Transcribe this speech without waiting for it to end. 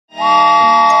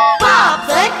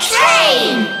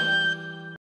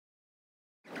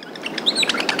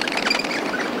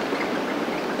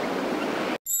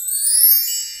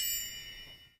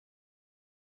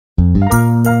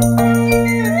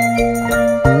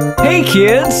Hey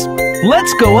kids,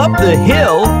 let's go up the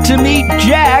hill to meet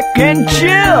Jack and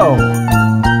Jill.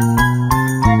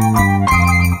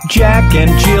 Jack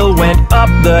and Jill went up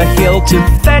the hill to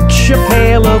fetch a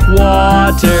pail of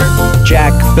water.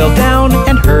 Jack fell down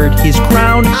and hurt his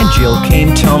crown, and Jill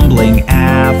came tumbling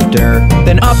after.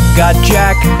 Then up got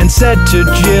Jack and said to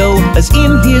Jill, as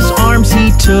in his arms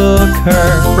he took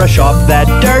her, brush off that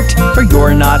dirt, for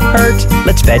you're not hurt.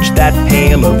 Let's fetch that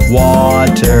pail of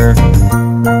water.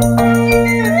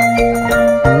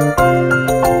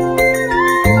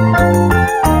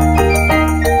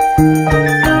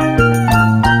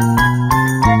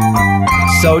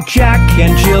 So Jack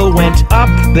and Jill went up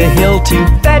the hill to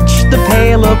fetch the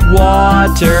pail of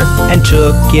water, and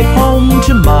took it home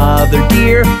to Mother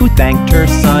dear, who thanked her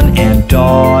son and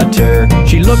daughter.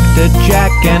 She looked at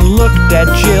Jack and looked at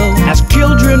Jill, asked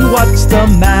children, what's the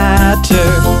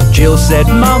matter? Jill said,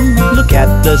 Mum, look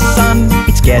at the sun,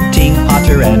 it's getting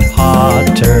hotter and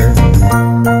hotter.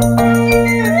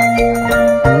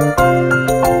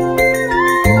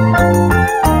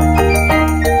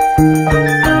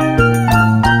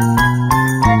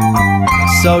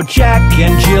 So Jack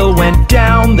and Jill went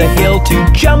down the hill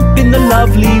to jump in the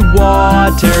lovely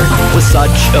water. With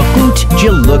such a hoot,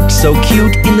 Jill looked so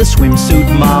cute in the swimsuit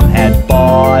Mom had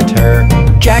bought her.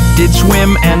 Jack did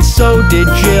swim and so did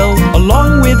Jill,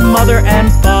 along with Mother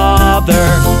and Father.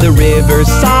 The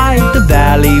riverside, the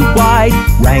valley wide,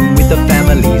 rang with the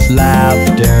family's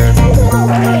laughter.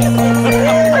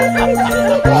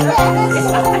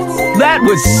 That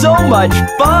was so much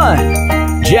fun!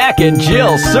 Jack and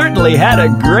Jill certainly had a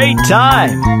great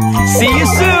time. See you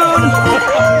soon!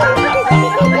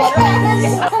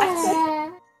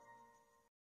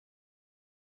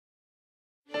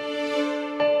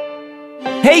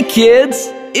 Hey kids,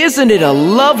 isn't it a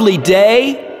lovely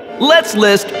day? Let's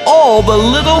list all the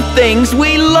little things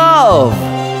we love.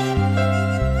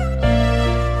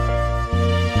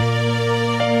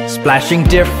 Splashing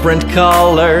different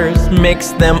colors,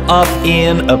 mix them up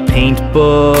in a paint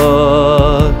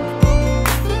book.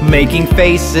 Making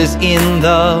faces in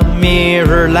the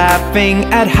mirror, laughing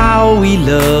at how we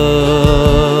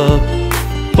look.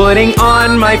 Putting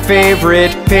on my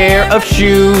favorite pair of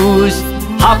shoes,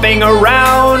 hopping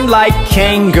around like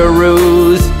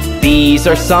kangaroos. These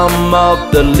are some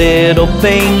of the little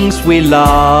things we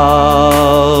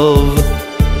love.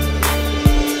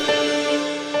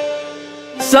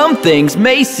 Some things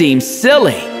may seem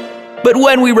silly, but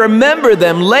when we remember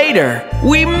them later,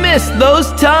 we miss those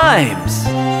times.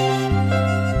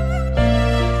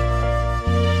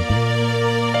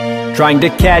 Trying to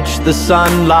catch the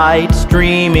sunlight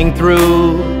streaming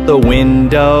through the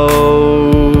windows.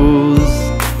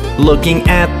 Looking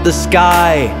at the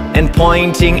sky and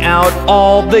pointing out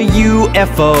all the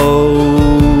UFOs.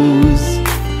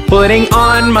 Putting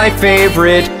on my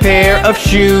favorite pair of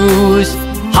shoes,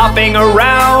 hopping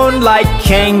around like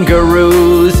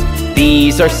kangaroos.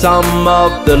 These are some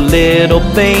of the little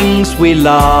things we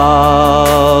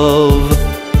love.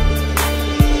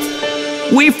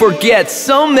 We forget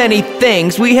so many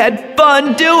things we had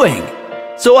fun doing,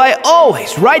 so I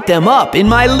always write them up in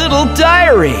my little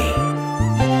diary.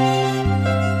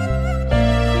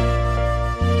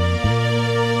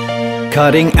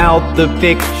 Cutting out the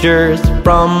pictures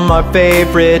from our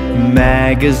favorite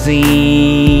magazines.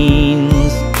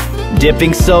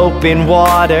 Dipping soap in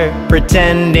water,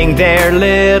 pretending they're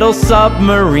little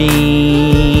submarines.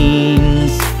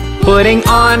 Putting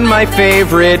on my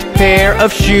favorite pair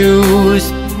of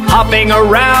shoes, hopping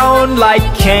around like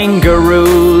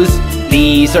kangaroos.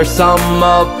 These are some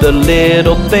of the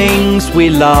little things we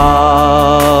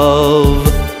love.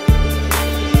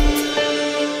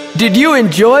 Did you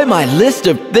enjoy my list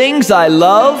of things I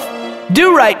love?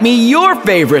 Do write me your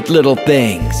favorite little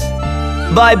things.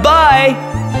 Bye-bye!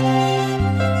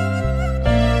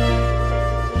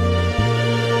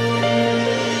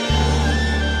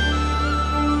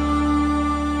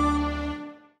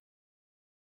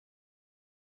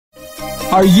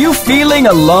 Are you feeling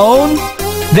alone?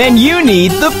 Then you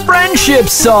need the friendship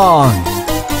song.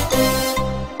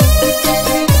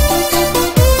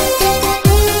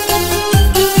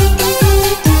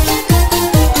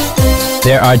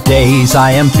 There are days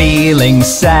I am feeling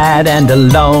sad and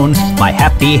alone. My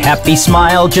happy, happy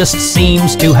smile just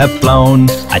seems to have flown.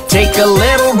 I take a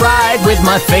little ride with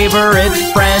my favorite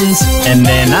friends, and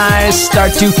then I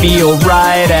start to feel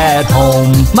right at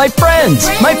home. My friends,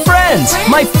 my friends,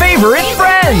 my favorite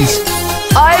friends.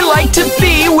 I like to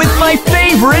be with my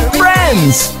favorite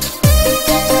friends.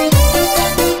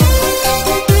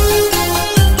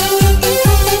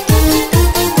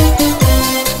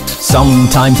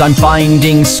 Sometimes I'm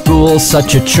finding school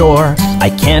such a chore. I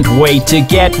can't wait to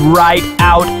get right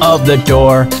out of the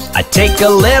door. I take a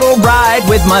little ride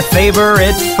with my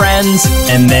favorite friends,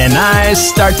 and then I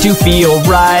start to feel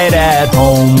right at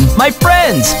home. My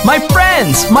friends, my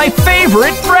friends, my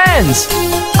favorite friends.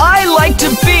 I like to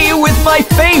be with my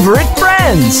favorite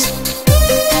friends.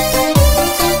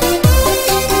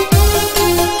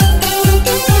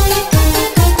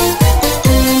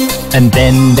 And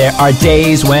then there are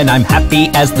days when I'm happy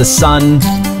as the sun,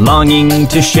 longing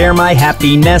to share my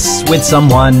happiness with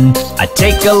someone. I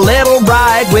take a little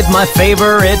ride with my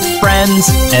favorite friends,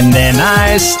 and then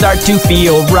I start to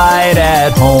feel right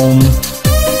at home.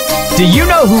 Do you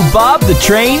know who Bob the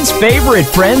Train's favorite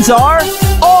friends are?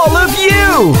 All of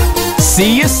you!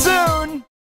 See you soon!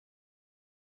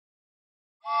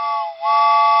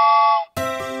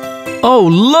 Oh,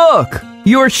 look!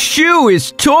 Your shoe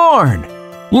is torn!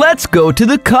 Let's go to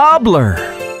the cobbler.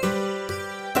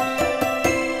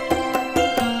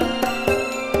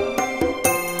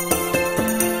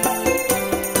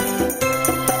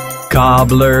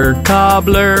 Cobbler,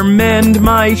 cobbler, mend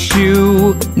my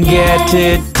shoe. Get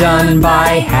it done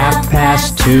by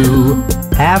 2:30.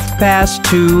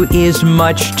 2:30 is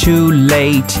much too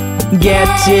late. Get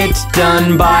it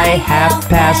done by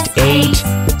 8:30.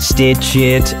 Stitch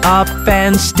it up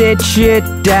and stitch it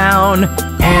down,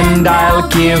 and I'll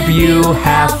give you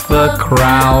half a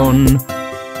crown.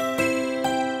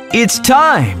 It's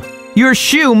time! Your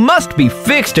shoe must be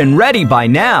fixed and ready by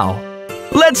now.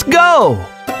 Let's go!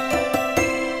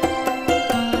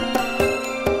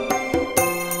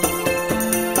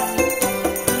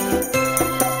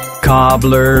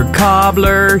 Cobbler,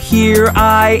 cobbler, here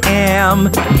I am.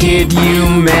 Did you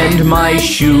mend my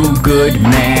shoe, good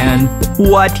man?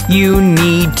 What you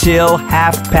need till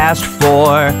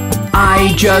 4:30?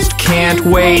 I just can't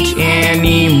wait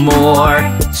anymore.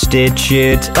 Stitch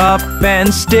it up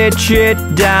and stitch it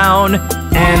down,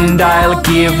 and I'll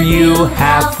give you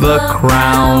half a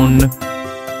crown.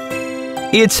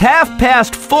 It's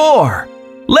 4:30.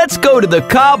 Let's go to the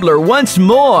cobbler once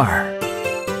more.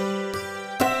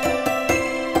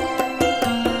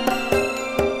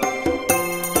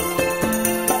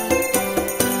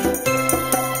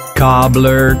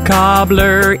 Cobbler,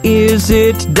 cobbler, is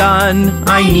it done?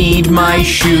 I need my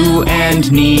shoe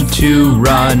and need to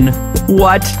run.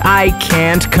 What, I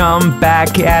can't come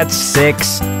back at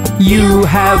 6? You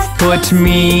have put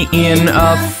me in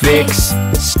a fix.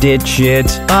 Stitch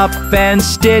it up and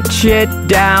stitch it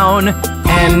down,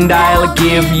 and I'll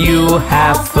give you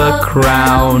half a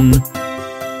crown.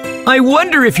 I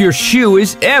wonder if your shoe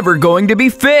is ever going to be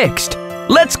fixed.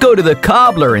 Let's go to the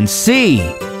cobbler and see.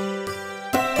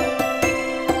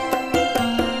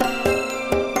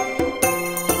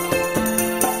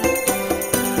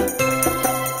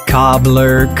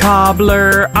 Cobbler,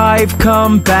 cobbler, I've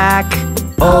come back.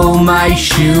 Oh, my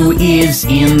shoe is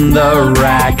in the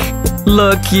rack.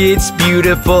 Look, it's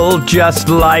beautiful, just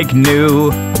like new.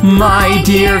 My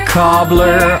dear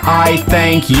cobbler, I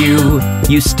thank you.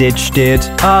 You stitched it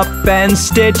up and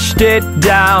stitched it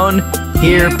down.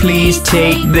 Here, please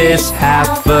take this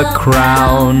half a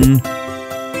crown.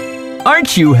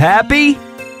 Aren't you happy?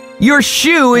 Your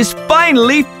shoe is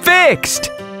finally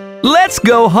fixed. Let's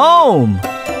go home.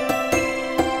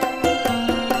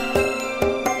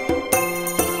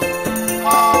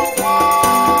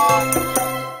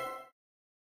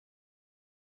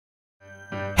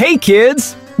 Hey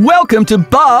kids, welcome to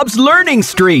Bob's Learning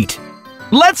Street.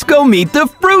 Let's go meet the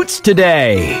fruits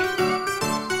today.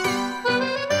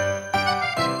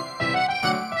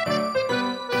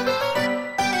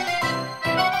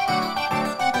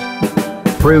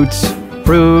 Fruits,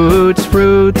 fruits,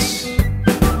 fruits,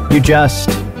 you just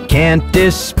can't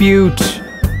dispute.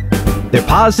 They're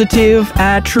positive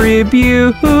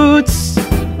attributes,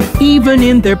 even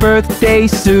in their birthday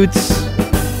suits.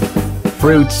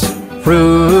 Fruits,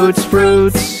 fruits,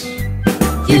 fruits,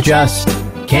 you just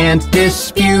can't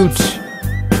dispute.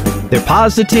 They're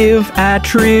positive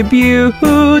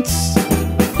attributes,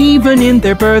 even in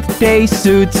their birthday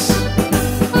suits.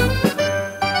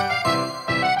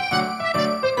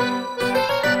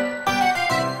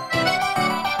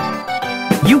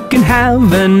 You can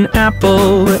have an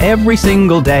apple every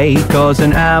single day, 'cause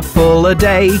an apple a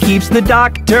day keeps the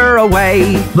doctor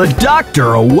away. The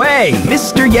doctor away!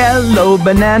 Mr. Yellow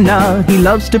Banana, he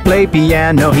loves to play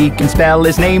piano. He can spell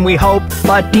his name, we hope,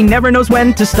 but he never knows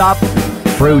when to stop.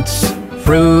 Fruits,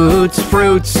 fruits,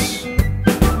 fruits,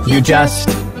 you just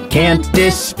can't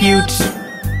dispute.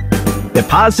 They're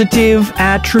positive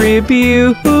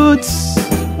attributes,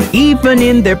 even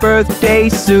in their birthday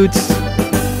suits.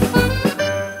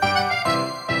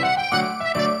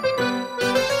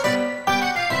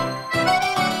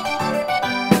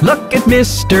 Look at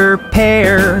Mr.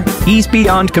 Pear, he's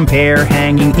beyond compare,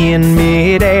 hanging in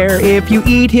midair. If you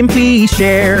eat him, please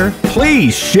share.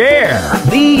 Please share!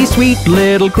 These sweet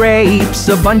little grapes,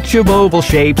 a bunch of oval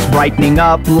shapes, brightening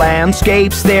up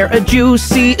landscapes, they're a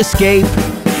juicy escape.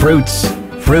 Fruits,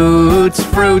 fruits,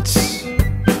 fruits,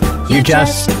 you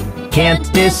just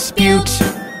can't dispute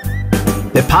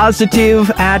the positive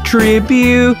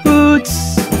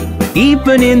attributes,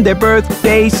 even in their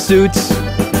birthday suits.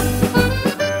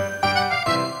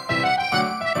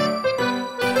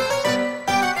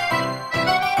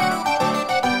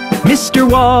 Mr.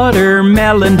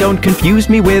 Watermelon, don't confuse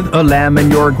me with a lemon.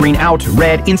 You're green out,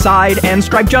 red inside, and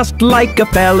striped just like a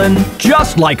felon.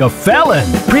 Just like a felon!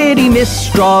 Pretty Miss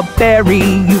Strawberry,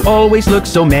 you always look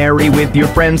so merry with your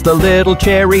friends, the little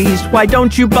cherries. Why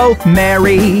don't you both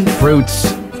marry?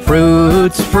 Fruits,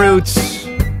 fruits, fruits,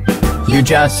 you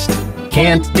just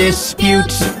can't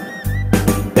dispute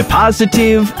the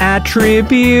positive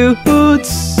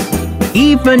attributes,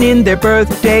 even in their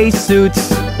birthday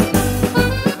suits.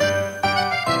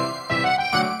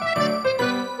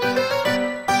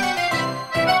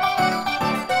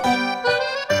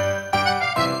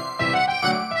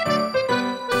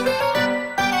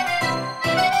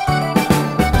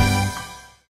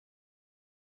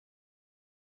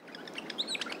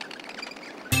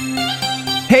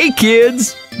 Hey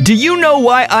kids, do you know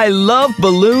why I love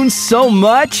balloons so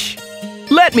much?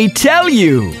 Let me tell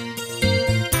you!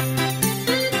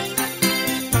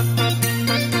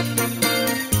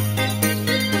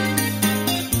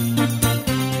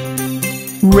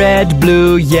 Red,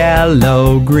 blue,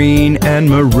 yellow, green, and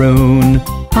maroon,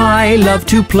 I love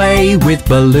to play with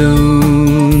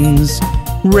balloons.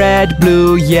 Red,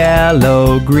 blue,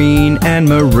 yellow, green, and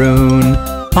maroon,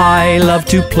 I love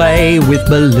to play with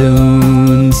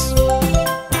balloons.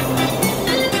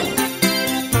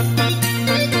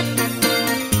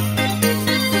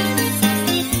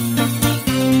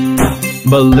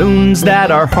 Balloons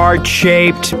that are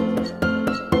heart-shaped,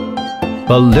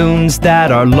 balloons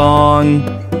that are long,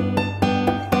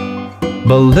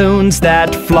 balloons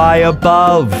that fly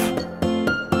above,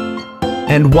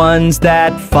 and ones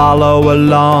that follow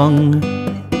along.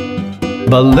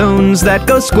 Balloons that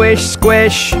go squish,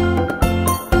 squish,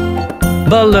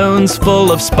 balloons full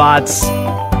of spots,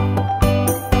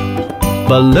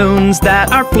 balloons that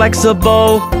are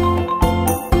flexible,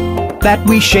 that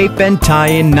we shape and tie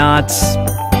in knots.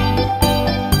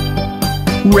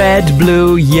 Red,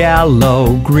 blue,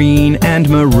 yellow, green, and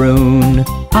maroon,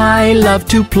 I love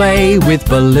to play with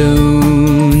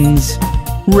balloons.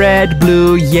 Red,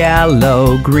 blue,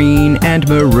 yellow, green, and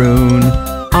maroon,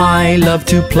 I love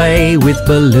to play with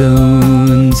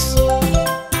balloons.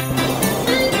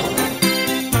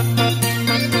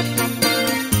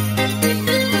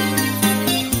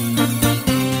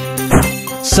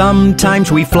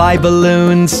 Sometimes we fly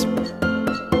balloons.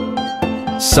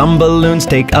 Some balloons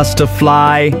take us to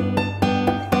fly,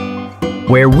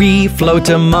 where we float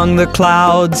among the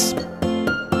clouds,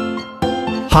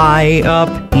 high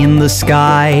up in the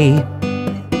sky.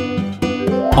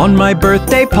 On my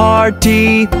birthday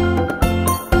party,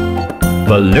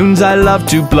 balloons I love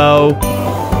to blow.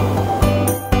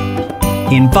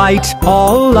 Invite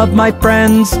all of my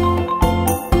friends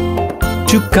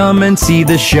to come and see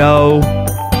the show.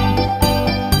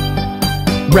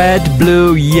 Red,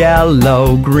 blue,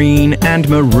 yellow, green, and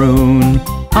maroon,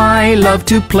 I love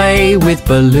to play with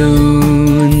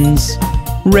balloons.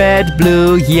 Red,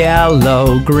 blue,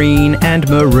 yellow, green, and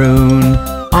maroon,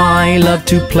 I love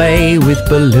to play with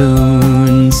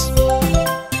balloons.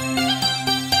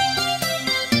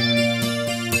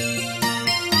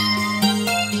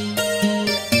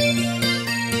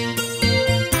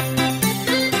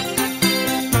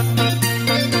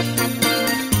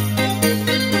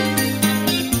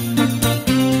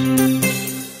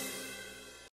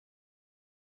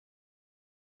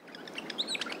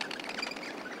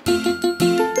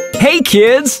 Hey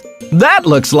kids, that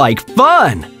looks like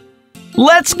fun!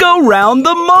 Let's go round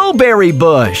the mulberry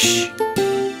bush!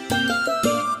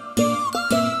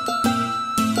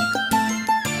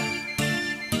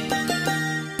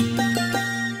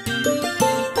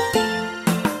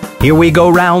 Here we go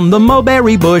round the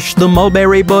mulberry bush, the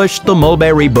mulberry bush, the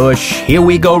mulberry bush. Here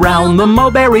we go round the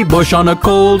mulberry bush on a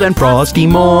cold and frosty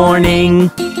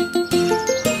morning.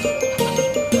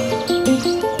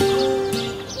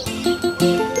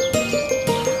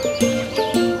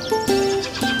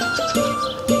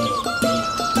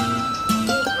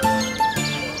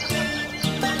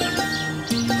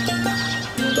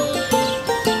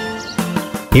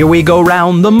 Here we go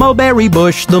round the mulberry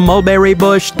bush, the mulberry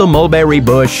bush, the mulberry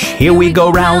bush. Here we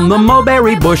go round the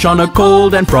mulberry bush on a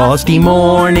cold and frosty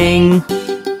morning.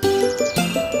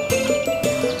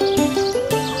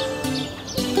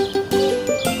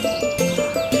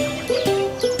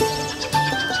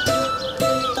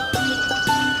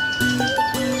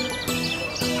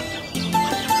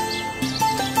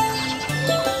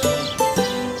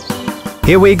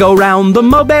 Here we go round the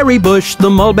mulberry bush, the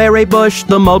mulberry bush,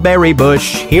 the mulberry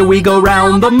bush. Here we go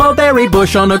round the mulberry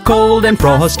bush on a cold and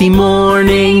frosty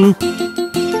morning.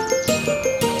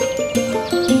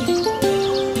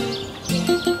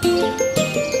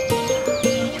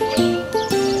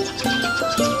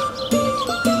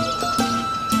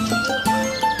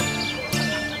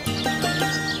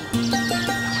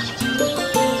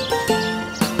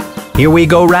 Here we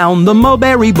go round the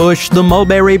mulberry bush, the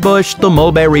mulberry bush, the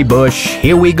mulberry bush.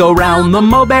 Here we go round the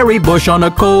mulberry bush on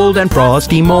a cold and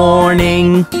frosty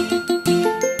morning.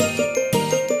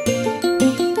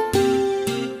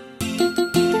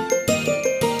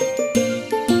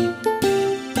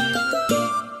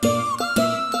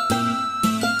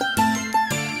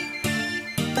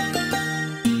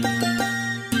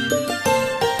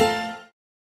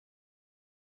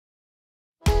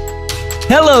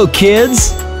 Hello,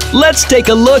 kids! Let's take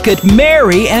a look at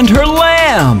Mary and her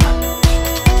lamb.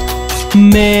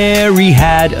 Mary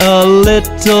had a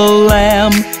little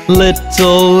lamb,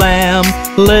 little lamb,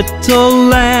 little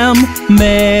lamb.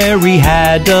 Mary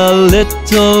had a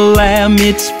little lamb,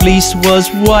 its fleece was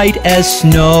white as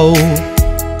snow.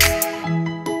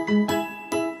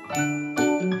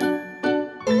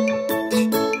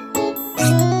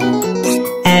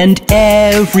 And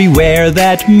everywhere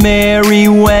that Mary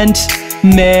went,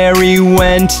 Mary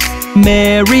went,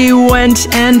 Mary went,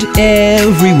 and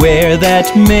everywhere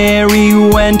that Mary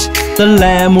went, the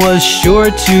lamb was sure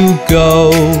to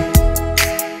go.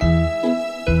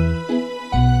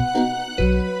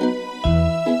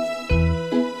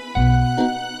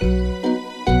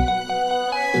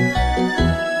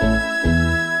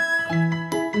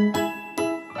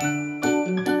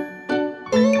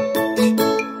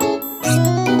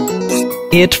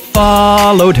 It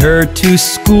followed her to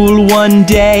school one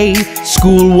day,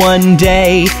 school one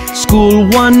day, school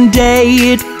one day.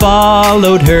 It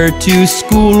followed her to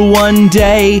school one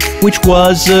day, which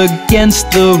was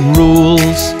against the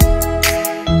rules.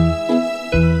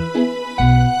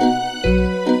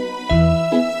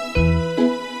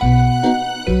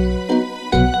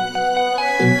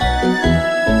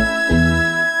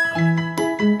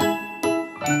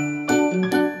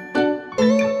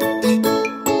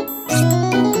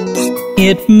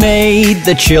 It made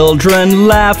the children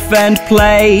laugh and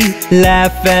play,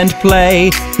 laugh and play,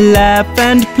 laugh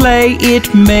and play.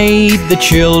 It made the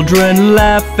children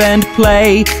laugh and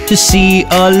play to see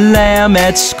a lamb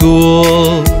at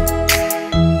school.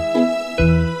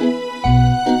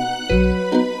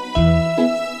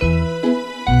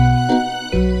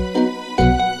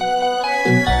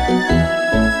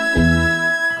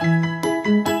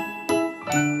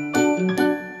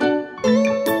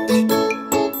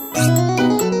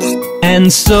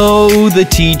 And so the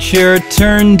teacher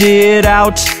turned it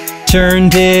out,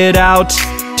 turned it out,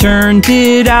 turned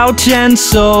it out. And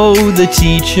so the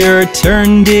teacher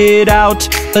turned it out,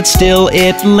 but still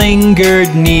it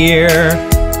lingered near.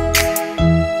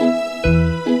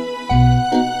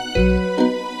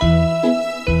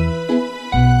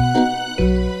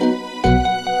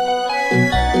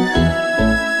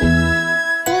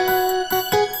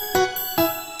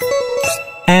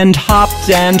 And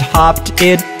hopped,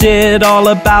 it did all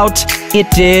about, it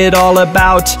did all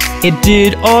about, it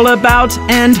did all about.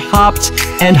 And hopped,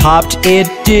 it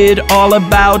did all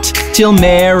about, till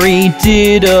Mary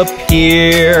did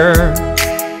appear.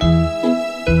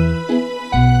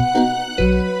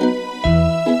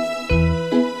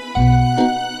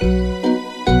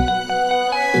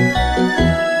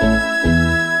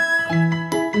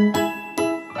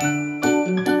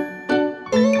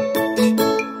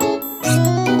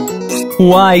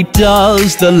 Why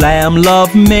does the lamb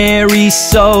love Mary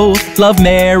so? Love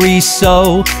Mary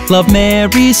so, love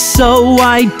Mary so.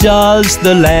 Why does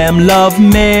the lamb love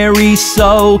Mary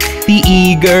so? The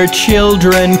eager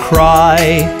children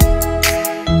cry.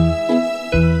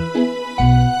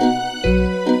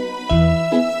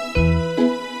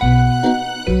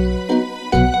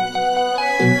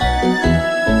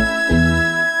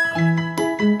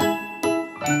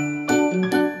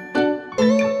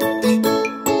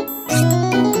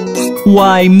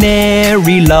 Why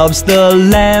Mary loves the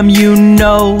lamb, you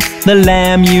know. the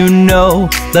lamb you know,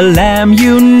 the lamb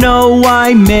you know.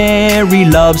 Why, Mary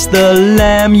loves the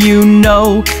lamb you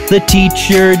know, the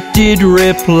teacher did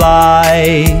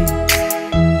reply.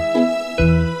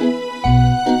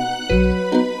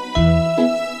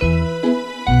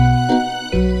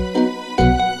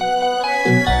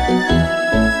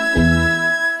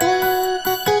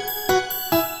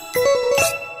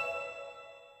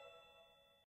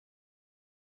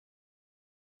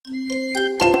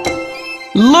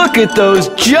 Look at those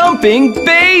jumping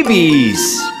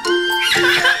babies!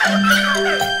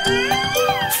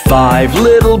 5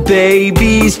 little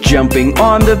babies jumping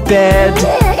on the bed.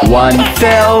 One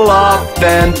fell off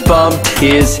and bumped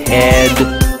his head.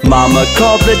 Mama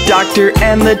called the doctor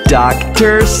and the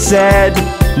doctor said,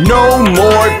 "No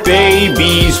more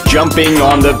babies jumping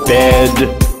on the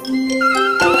bed."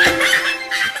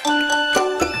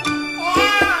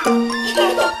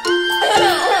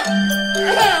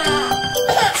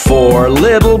 4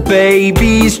 little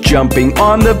babies jumping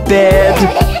on the bed.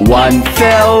 One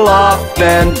fell off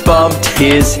and bumped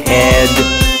his head.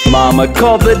 Mama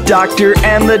called the doctor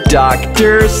and the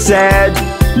doctor said,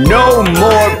 "No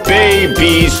more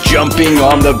babies jumping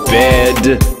on the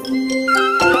bed."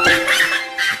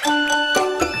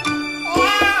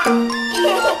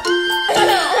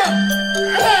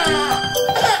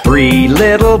 3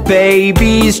 little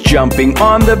babies jumping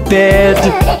on the bed.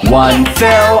 One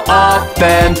fell off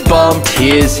and bumped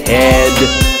his head.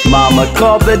 Mama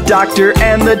called the doctor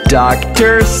and the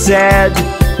doctor said,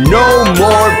 "No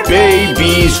more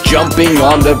babies jumping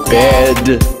on the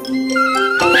bed."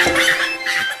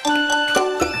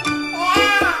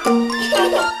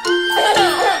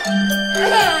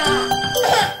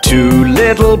 2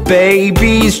 little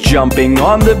babies jumping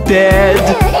on the bed.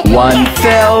 One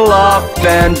fell off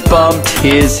and bumped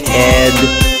his head.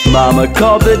 Mama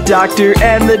called the doctor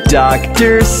and the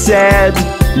doctor said,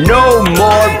 "No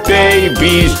more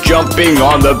babies jumping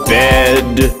on the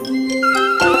bed."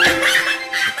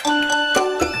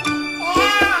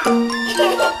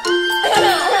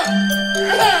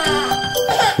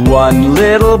 One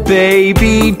little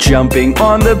baby jumping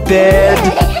on the bed.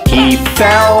 He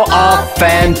fell off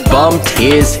and bumped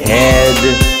his head.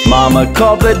 Mama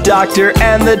called the doctor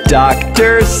and the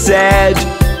doctor said,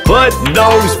 "Put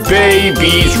those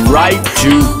babies right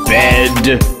to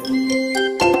bed."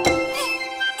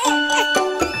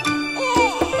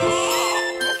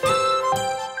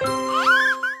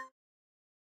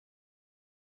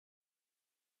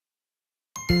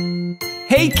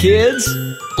 Hey kids,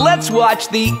 let's watch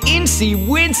the Incy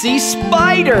Wincy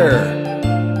Spider.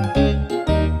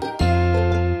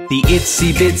 The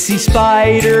itsy bitsy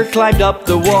spider climbed up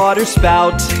the water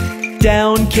spout.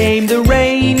 Down came the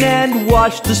rain and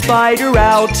washed the spider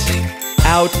out.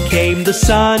 Out came the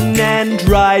sun and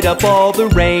dried up all the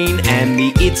rain. And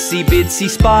the itsy bitsy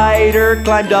spider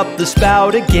climbed up the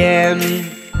spout again.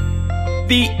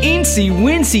 The Incy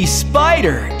Wincy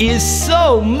Spider is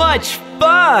so much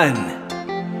fun!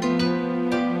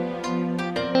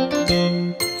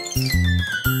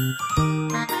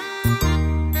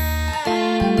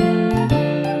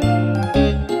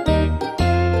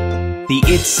 The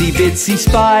itsy bitsy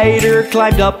spider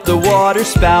climbed up the water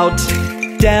spout.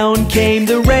 Down came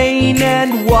the rain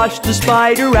and washed the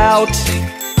spider out.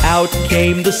 Out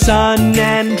came the sun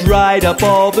and dried up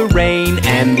all the rain.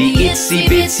 And the itsy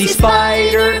bitsy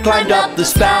spider climbed up the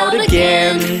spout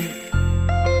again.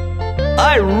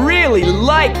 I really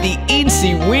like the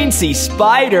Incy Wincy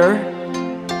Spider.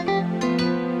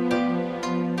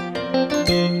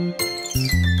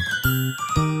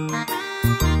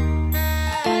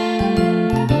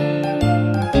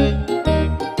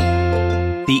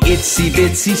 The itsy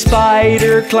bitsy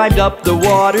spider climbed up the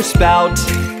water spout.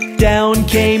 Down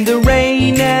came the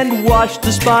rain and washed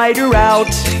the spider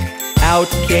out. Out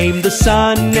came the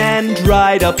sun and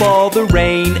dried up all the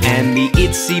rain. And the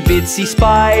itsy bitsy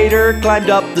spider climbed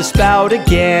up the spout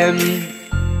again.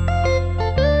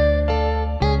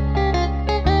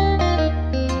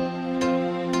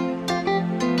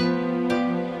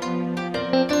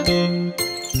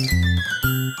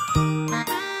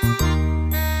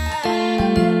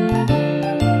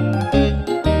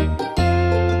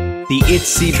 The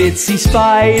itsy bitsy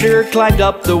spider climbed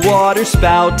up the water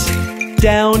spout.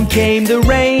 Down came the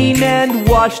rain and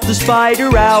washed the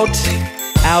spider out.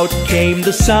 Out came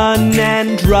the sun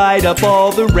and dried up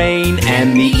all the rain.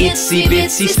 And the itsy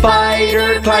bitsy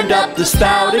spider climbed up the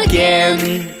spout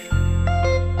again.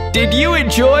 Did you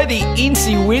enjoy the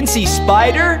Incy Wincy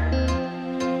Spider?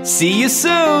 See you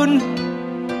soon!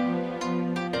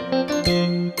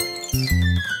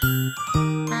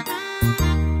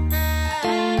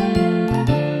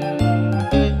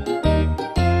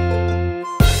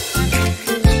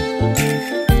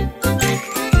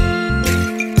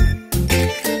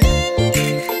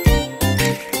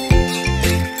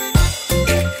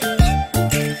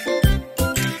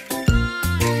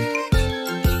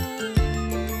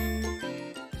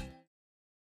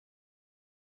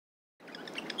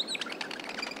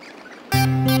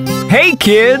 Hey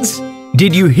kids!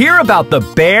 Did you hear about the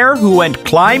bear who went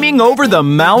climbing over the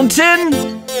mountain?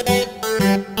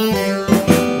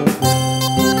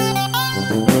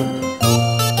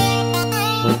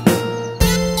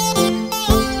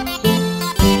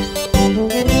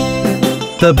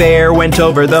 The bear went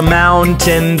over the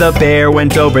mountain, the bear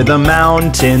went over the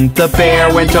mountain, the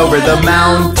bear went over the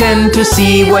mountain to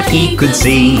see what he could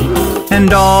see.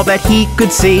 And all that he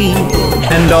could see,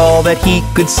 and all that he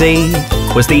could see,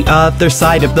 was the other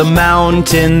side of the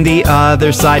mountain, the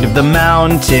other side of the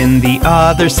mountain, the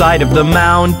other side of the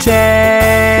mountain.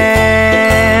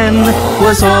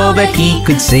 Was all that he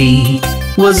could see,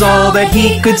 was all that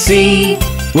he could see,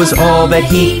 was all that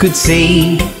he could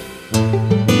see.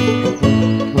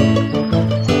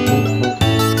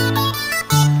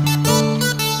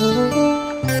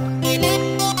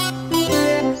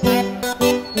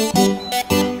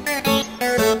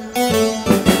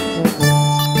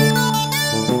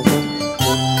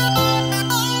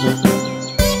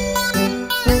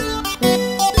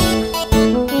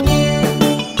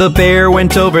 The bear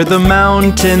went over the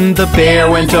mountain, the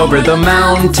bear went over the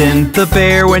mountain, the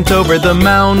bear went over the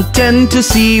mountain to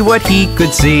see what he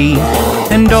could see.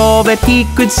 And all that he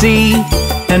could see,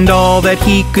 and all that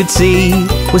he could see,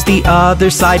 was the other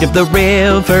side of the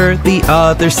river, the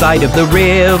other side of the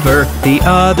river, the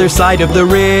other side of the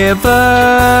river.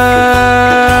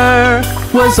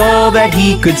 Was all that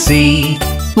he could see,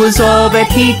 was all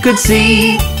that he could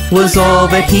see, was all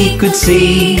that he could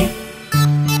see.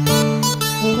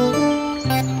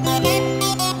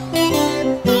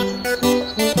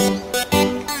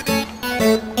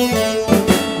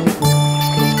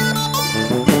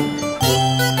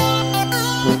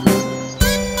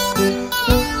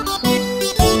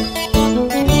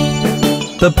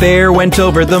 The bear went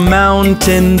over the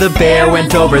mountain, the bear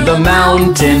went over the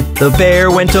mountain, the bear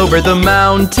went over the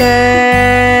mountain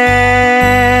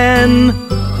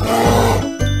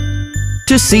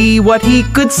to see what he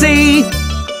could see.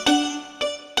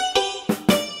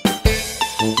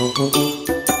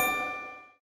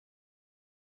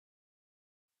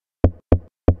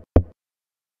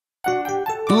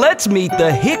 Let's meet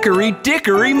the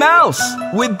Hickory-Dickory Mouse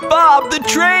with Bob the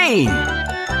Train.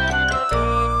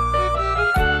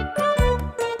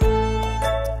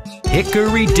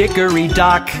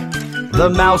 Hickory-dickory-dock, the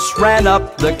mouse ran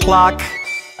up the clock.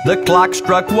 The clock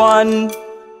struck 1.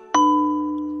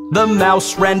 The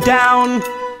mouse ran down.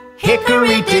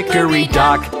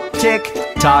 Hickory-dickory-dock,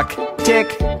 tick-tock,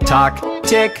 tick-tock,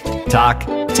 tick-tock,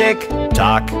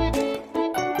 tick-tock.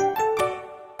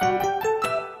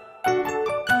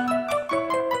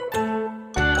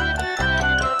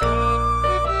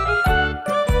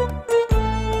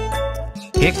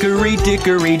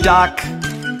 Hickory-dickory-dock,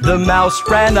 the mouse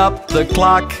ran up the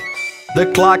clock. The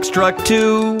clock struck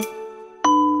 2.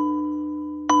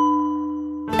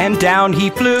 And down he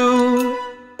flew.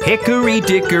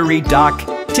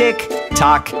 Hickory-dickory-dock,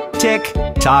 tick-tock,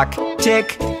 tick-tock,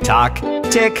 tick-tock,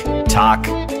 tick-tock.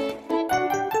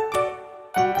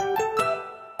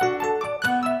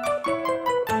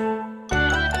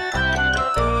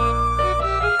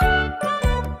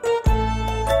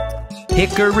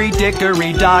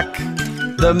 Hickory-dickory-dock,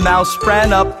 the mouse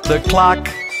ran up the clock.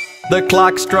 The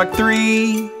clock struck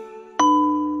 3.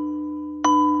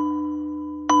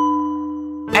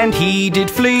 And he did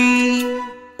flee.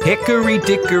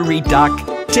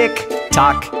 Hickory-dickory-dock,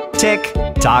 tick-tock,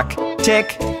 tick-tock,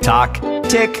 tick-tock,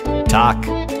 tick-tock.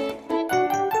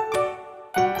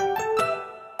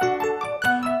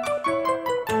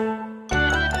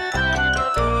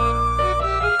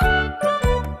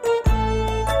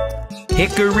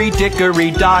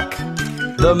 Hickory-dickory-dock,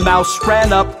 the mouse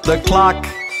ran up the clock.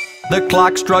 The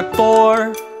clock struck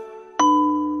 4.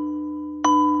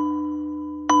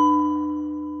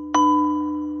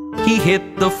 He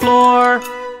hit the floor.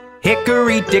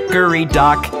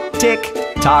 Hickory-dickory-dock,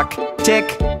 tick-tock,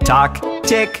 tick-tock,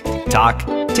 tick-tock,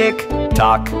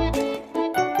 tick-tock.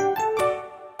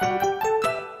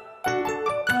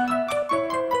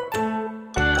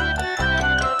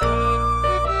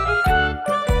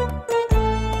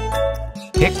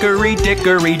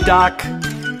 Hickory-dickory-dock,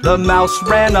 the mouse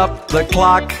ran up the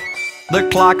clock. The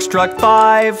clock struck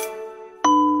 5.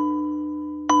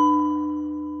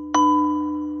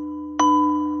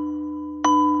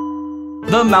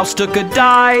 The mouse took a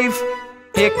dive.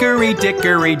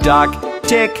 Hickory-dickory-dock,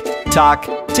 tick-tock,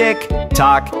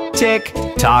 tick-tock,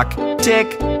 tick-tock,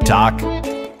 tick-tock.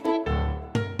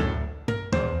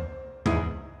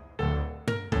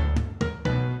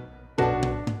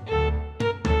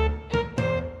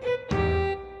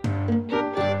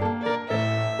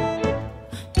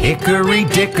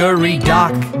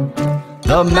 Hickory-dickory-dock,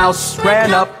 The mouse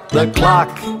ran up the clock.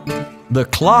 The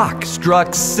clock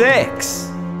struck 6.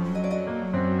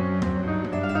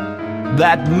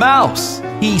 That mouse,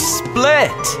 he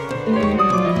split.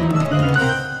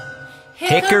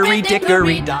 Hickory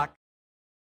dickory dock.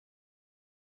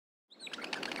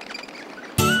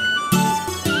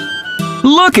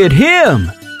 Look at him!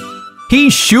 He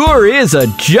sure is a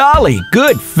jolly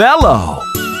good fellow.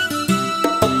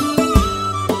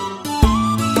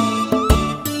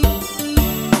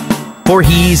 For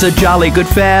he's a jolly good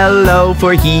fellow,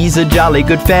 for he's a jolly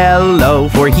good fellow,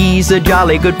 for he's a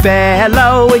jolly good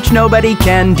fellow, which nobody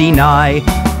can deny,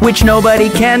 which nobody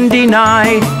can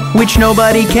deny, which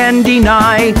nobody can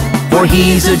deny. For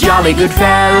he's a jolly good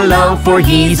fellow, for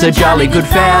he's a jolly good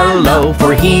fellow,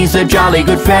 for he's a jolly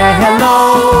good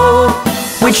fellow,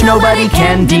 which nobody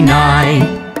can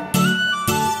deny.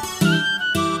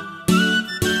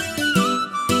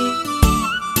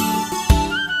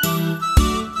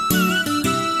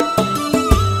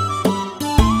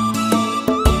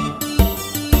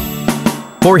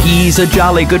 For he's a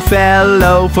jolly good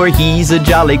fellow, for he's a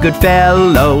jolly good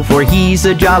fellow, for he's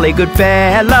a jolly good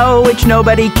fellow, which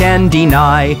nobody can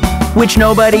deny, which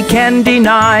nobody can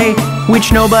deny,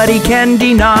 which nobody can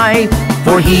deny.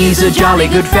 For he's a jolly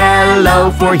good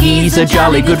fellow, for he's a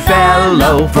jolly good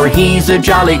fellow, for he's a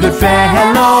jolly good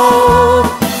fellow,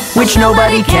 which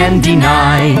nobody can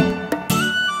deny.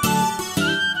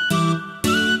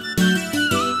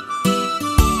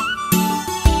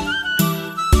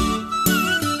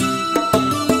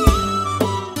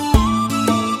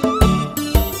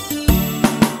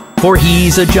 For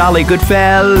he's a jolly good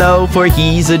fellow, for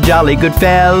he's a jolly good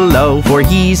fellow, for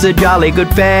he's a jolly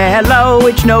good fellow,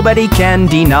 which nobody can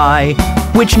deny,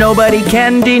 which nobody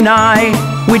can deny,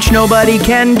 which nobody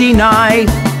can deny.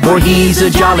 For he's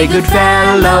a jolly good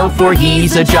fellow, for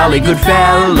he's a jolly good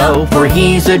fellow, for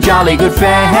he's a jolly good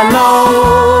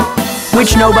fellow,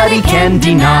 which nobody can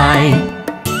deny.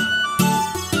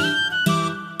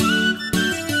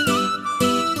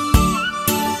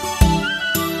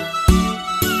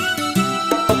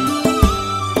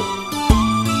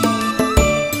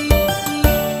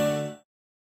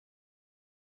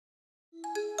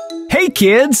 Hey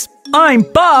kids, I'm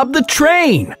Bob the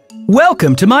Train.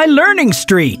 Welcome to my learning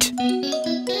street.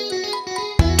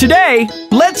 Today,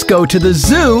 let's go to the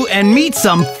zoo and meet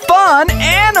some fun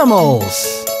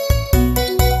animals.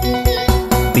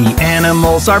 The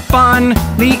animals are fun,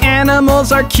 the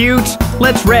animals are cute.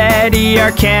 Let's ready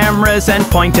our cameras and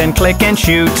point and click and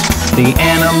shoot. The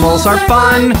animals are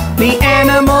fun, the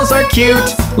animals are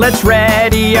cute. Let's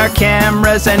ready our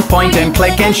cameras and point and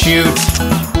click and shoot.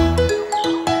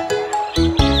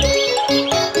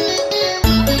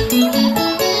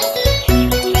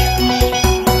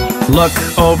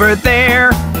 Look over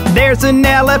there, there's an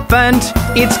elephant.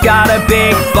 It's got a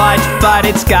big butt, but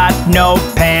it's got no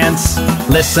pants.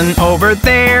 Listen over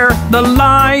there, the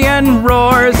lion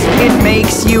roars. It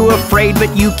makes you afraid,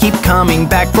 but you keep coming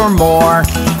back for more.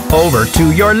 Over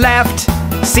to your left,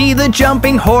 see the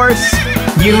jumping horse.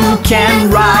 You can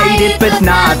ride it, but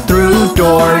not through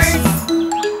doors.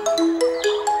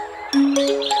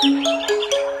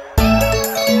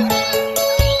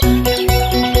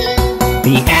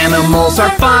 The animals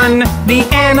are fun, the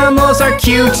animals are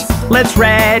cute. Let's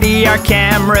ready our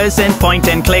cameras and point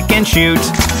and click and shoot.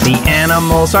 The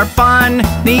animals are fun,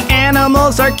 the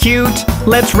animals are cute.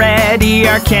 Let's ready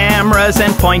our cameras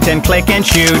and point and click and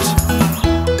shoot.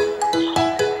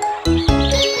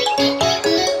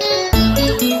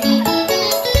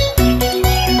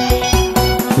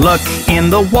 Look in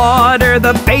the water,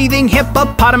 the bathing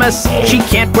hippopotamus. She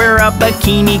can't wear a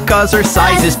bikini 'cause her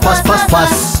size is plus plus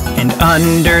plus. And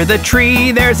under the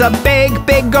tree there's a big,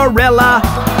 big gorilla.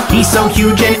 He's so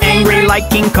huge and angry,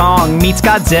 like King Kong meets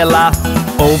Godzilla.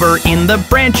 Over in the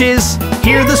branches,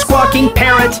 hear the squawking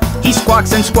parrot. He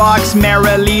squawks and squawks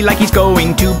merrily, like he's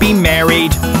going to be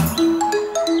married.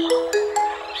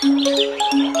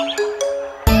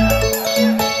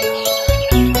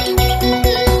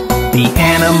 The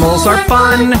animals are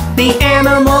fun, the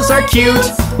animals are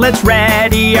cute. Let's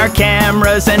ready our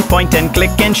cameras and point and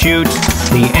click and shoot.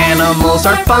 The animals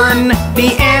are fun,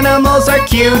 the animals are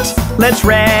cute. Let's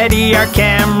ready our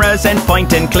cameras and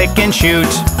point and click and shoot.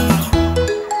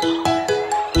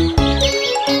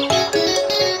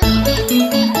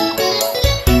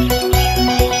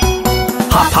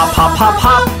 Hop, hop, hop, hop,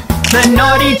 hop, the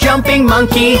naughty jumping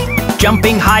monkey.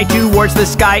 Jumping high towards the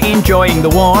sky, enjoying the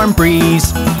warm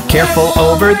breeze. Careful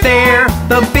over there,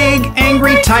 the big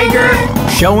angry tiger.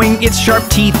 Showing its sharp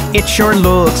teeth, it sure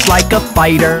looks like a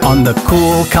fighter. On the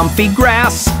cool, comfy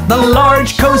grass, the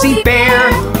large, cozy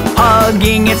bear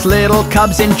hugging its little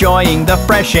cubs, enjoying the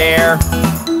fresh air.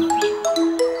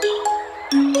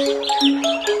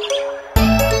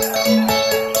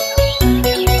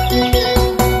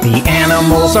 The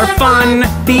animals are fun,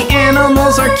 the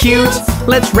animals are cute.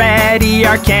 Let's ready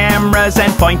our cameras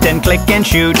and point and click and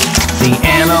shoot. The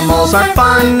animals are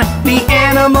fun, the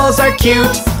animals are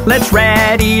cute. Let's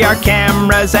ready our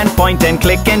cameras and point and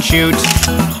click and shoot.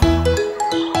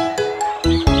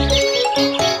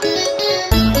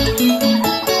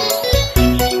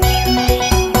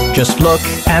 Just look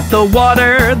at the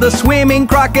water, the swimming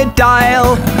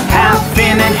crocodile, half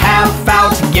in and half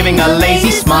out, giving a lazy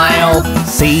smile.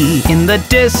 See in the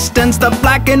distance the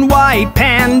black and white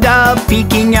panda,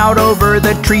 peeking out over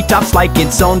the treetops like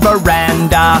its own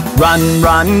veranda. Run,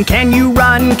 run, can you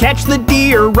run? Catch the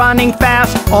deer running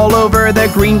fast, all over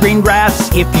the green, green grass.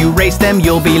 If you race them,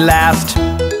 you'll be last.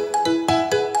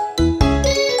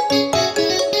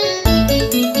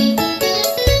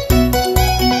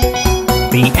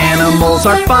 The animals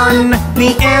are fun,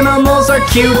 the animals are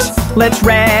cute. Let's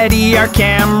ready our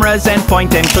cameras and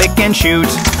point and click and shoot.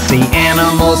 The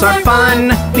animals are fun,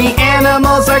 the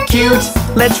animals are cute.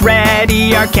 Let's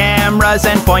ready our cameras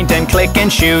and point and click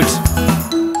and shoot.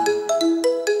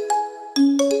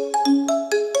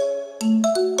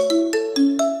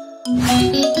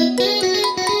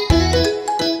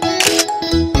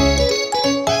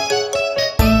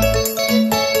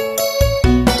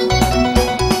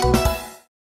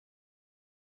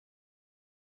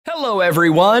 Hello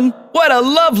everyone! What a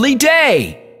lovely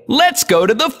day! Let's go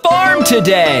to the farm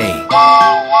today!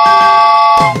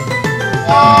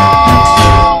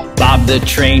 Bob the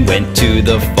train went to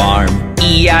the farm,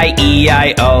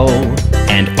 E-I-E-I-O.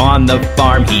 And on the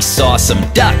farm he saw some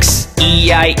ducks,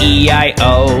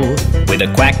 E-I-E-I-O. With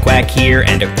a quack quack here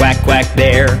and a quack quack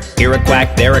there, here a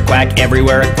quack, there a quack,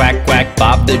 everywhere a quack quack.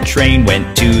 Bob the train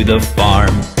went to the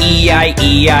farm,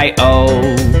 E-I-E-I-O.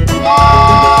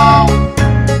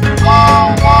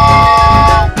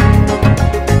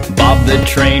 Bob the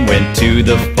train went to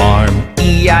the farm,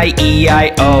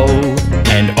 E-I-E-I-O.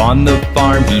 And on the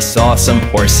farm he saw some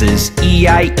horses,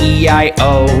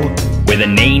 E-I-E-I-O. With a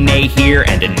neigh-neigh here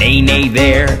and a neigh-neigh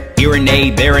there, here a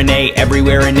neigh, there a neigh,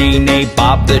 everywhere a neigh-neigh.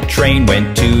 Bob the train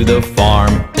went to the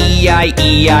farm,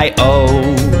 E-I-E-I-O.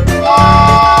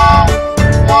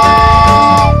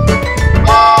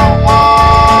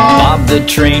 Bob the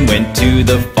train went to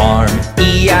the farm,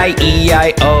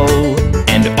 E-I-E-I-O.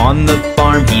 And on the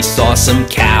farm he saw some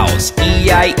cows,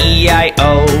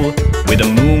 E-I-E-I-O. With a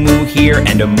moo-moo here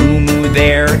and a moo-moo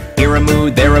there, here a moo,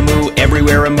 there a moo,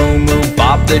 everywhere a moo-moo.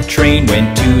 Bob the train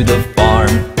went to the farm,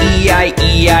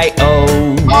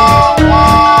 E-I-E-I-O.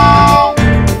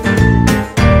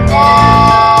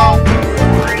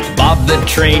 Bob the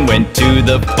train went to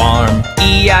the farm,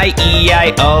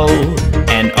 E-I-E-I-O.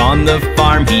 And on the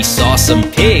farm he saw some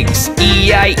pigs,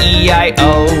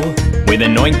 E-I-E-I-O. With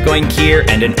an oink oink here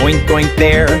and an oink oink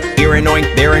there, here an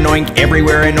oink, there an oink,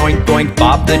 everywhere an oink oink.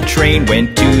 Bob the train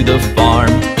went to the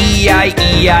farm,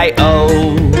 E-I-E-I-O.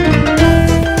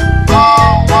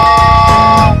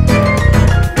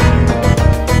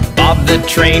 Bob the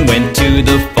train went to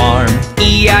the farm,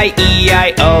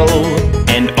 E-I-E-I-O.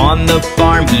 And on the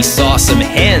farm he saw some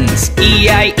hens,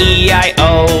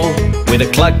 E-I-E-I-O. With a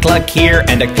cluck cluck here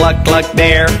and a cluck cluck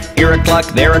there, here a cluck,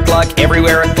 there a cluck,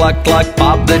 everywhere a cluck cluck.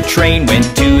 Bob the train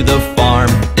went to the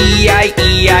farm,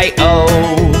 E-I-E-I-O.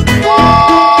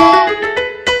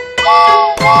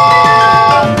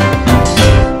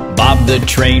 Bob the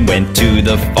train went to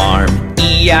the farm,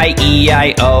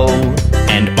 E-I-E-I-O.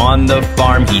 And on the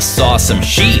farm he saw some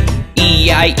sheep,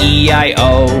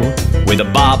 E-I-E-I-O. With a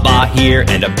ba-ba here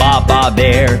and a ba-ba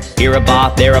there, here a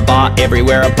ba, there a ba,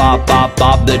 everywhere a ba-ba.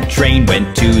 Bob the train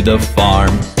went to the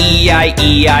farm,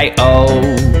 E-I-E-I-O.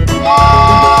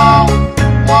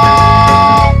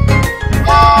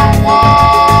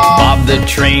 Bob the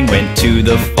train went to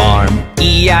the farm,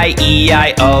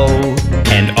 E-I-E-I-O.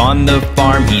 And on the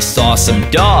farm he saw some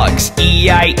dogs,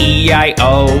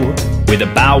 E-I-E-I-O. With a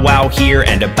bow wow here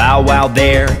and a bow wow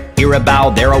there, here a bow,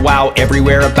 there a wow,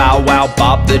 everywhere a bow wow.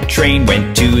 Bob the train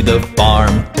went to the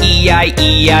farm,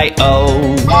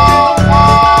 E-I-E-I-O.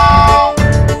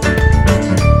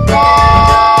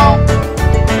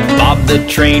 Bob the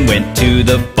train went to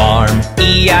the farm,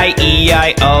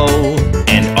 E-I-E-I-O.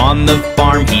 And on the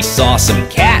farm he saw some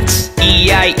cats,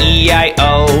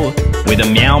 E-I-E-I-O. With a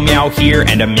meow meow here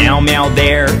and a meow meow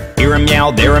there, here a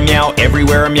meow, there a meow,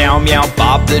 everywhere a meow meow.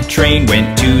 Bob the train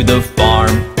went to the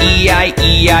farm,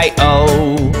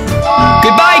 E-I-E-I-O.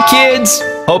 Goodbye kids,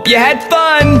 hope you had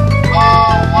fun!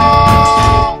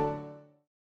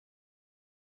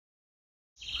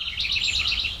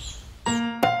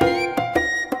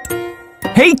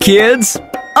 Hey kids,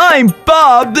 I'm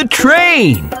Bob the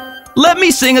Train. Let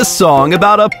me sing a song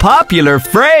about a popular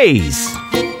phrase.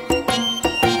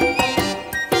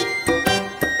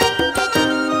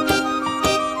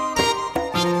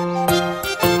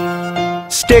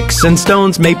 Sticks and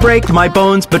stones may break my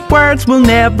bones, but words will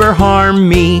never harm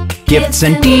me. Gifts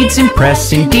and deeds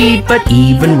impress indeed, but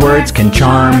even words can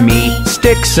charm me.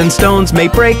 Sticks and stones may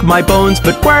break my bones,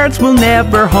 but words will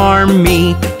never harm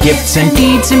me. Gifts and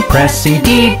deeds impress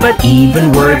indeed, but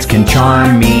even words can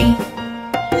charm me.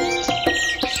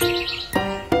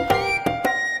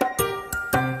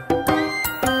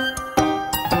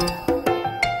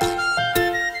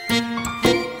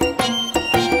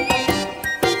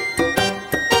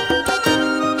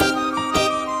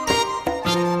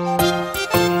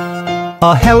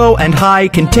 A hello and hi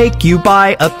can take you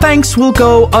by, a thanks will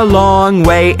go a long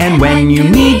way. And when you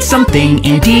need something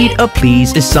indeed, a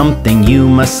please is something you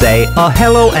must say. A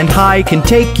hello and hi can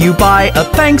take you by, a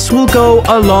thanks will go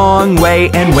a long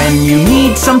way. And when you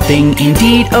need something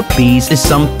indeed, a please is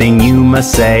something you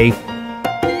must say.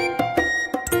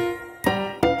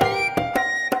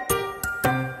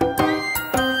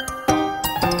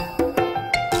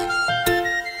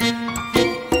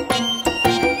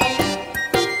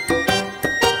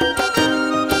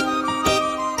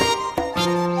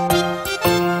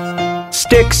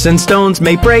 Sticks and stones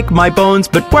may break my bones,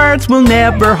 but words will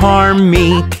never harm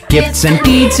me. Gifts and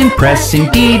deeds impress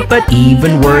indeed, but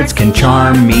even words can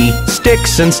charm me.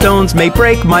 Sticks and stones may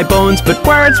break my bones, but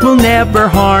words will never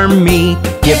harm me.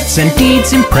 Gifts and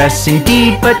deeds impress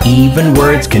indeed, but even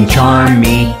words can charm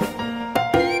me.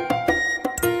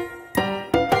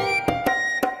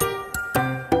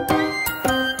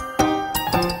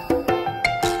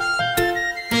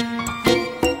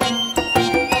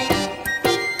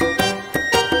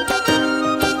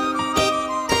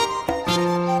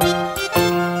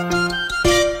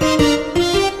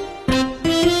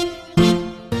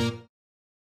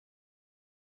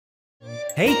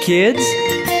 Hey kids,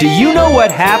 do you know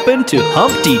what happened to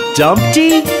Humpty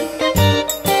Dumpty?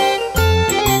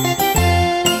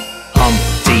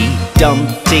 Humpty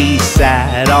Dumpty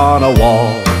sat on a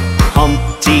wall.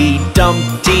 Humpty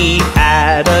Dumpty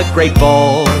had a great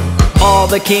ball. All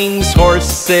the king's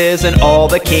horses and all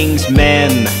the king's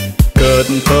men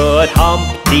couldn't put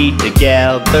Humpty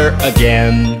together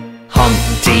again.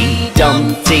 Humpty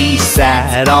Dumpty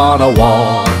sat on a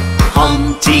wall.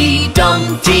 Humpty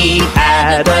Dumpty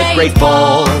had a great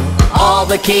fall. All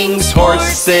the king's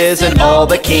horses and all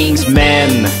the king's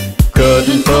men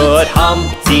couldn't put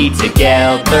Humpty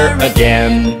together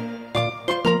again.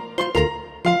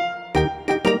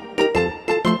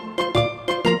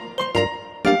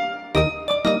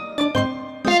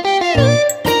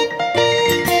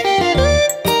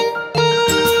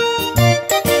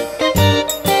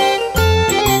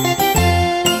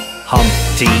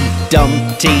 Humpty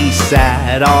Dumpty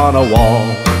sat on a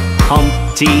wall.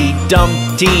 Humpty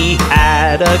Dumpty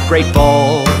had a great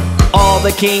fall. All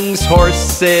the king's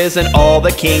horses and all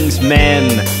the king's men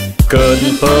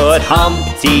couldn't put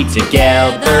Humpty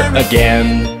together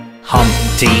again.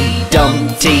 Humpty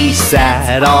Dumpty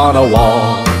sat on a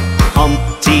wall.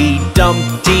 Humpty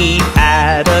Dumpty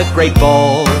had a great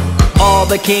fall. All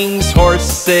the king's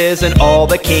horses and all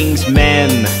the king's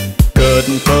men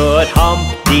couldn't put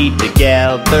Humpty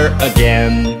together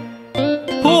again.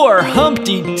 Poor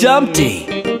Humpty Dumpty!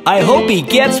 I hope he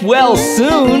gets well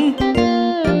soon!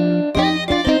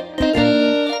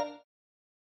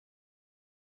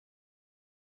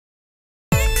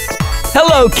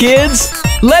 Hello kids!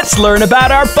 Let's learn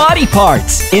about our body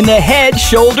parts in the head,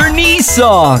 shoulder, knees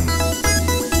song.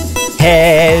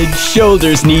 Head,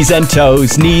 shoulders, knees and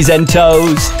toes, knees and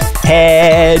toes.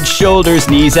 Head, shoulders,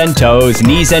 knees and toes,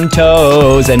 knees and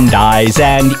toes. And eyes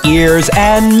and ears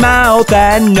and mouth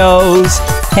and nose.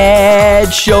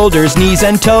 Head, shoulders, knees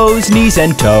and toes, knees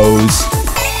and toes.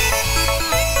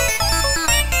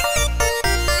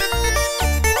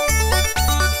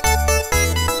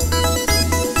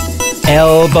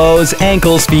 Elbows,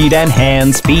 ankles, feet and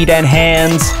hands, feet and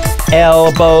hands.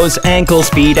 Elbows, ankles,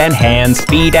 feet and hands,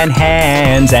 feet and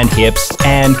hands. And hips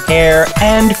and hair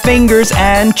and fingers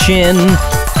and chin.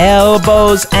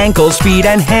 Elbows, ankles, feet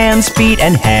and hands, feet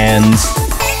and hands.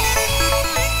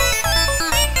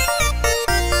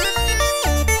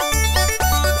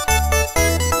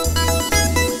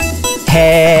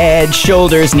 Head,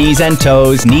 shoulders, knees and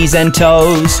toes, knees and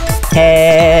toes.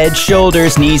 Head,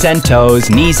 shoulders, knees and toes,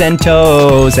 knees and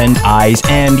toes. And eyes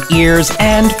and ears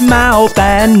and mouth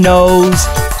and nose.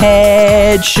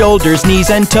 Head, shoulders, knees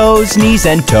and toes, knees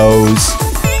and toes.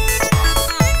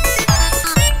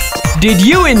 Did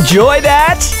you enjoy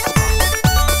that?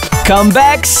 Come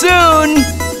back soon!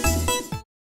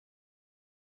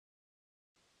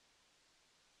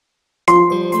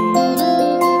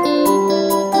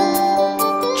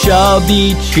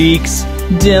 Chubby cheeks,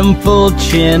 dimpled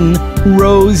chin,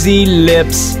 rosy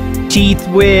lips, teeth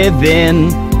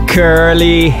within,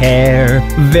 curly hair,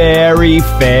 very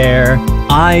fair,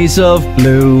 eyes of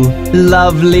blue,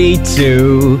 lovely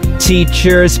too,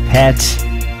 teacher's pet.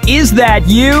 Is that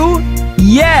you?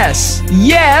 Yes,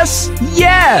 yes,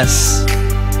 yes!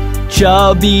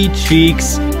 Chubby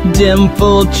cheeks,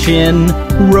 dimpled chin,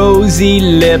 rosy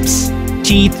lips,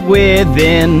 teeth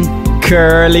within,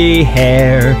 curly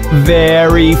hair,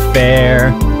 very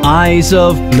fair, eyes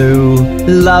of blue,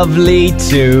 lovely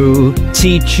too,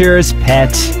 teacher's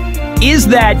pet. Is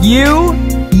that you?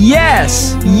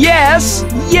 Yes, yes,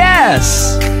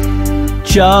 yes!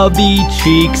 Chubby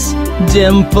cheeks,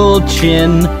 dimpled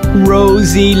chin,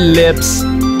 rosy lips,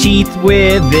 teeth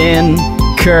within,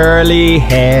 curly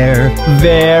hair,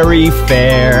 very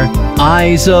fair,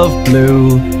 eyes of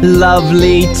blue,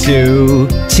 lovely too,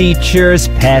 teacher's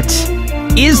pet.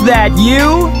 Is that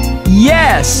you?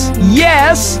 Yes,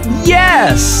 yes,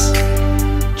 yes!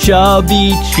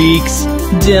 Chubby cheeks,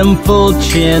 dimpled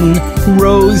chin,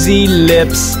 rosy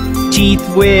lips, teeth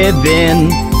within,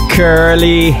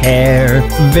 curly hair,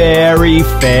 very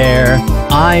fair,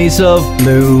 eyes of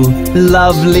blue,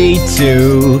 lovely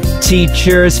too,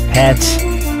 teacher's pet.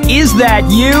 Is that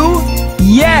you?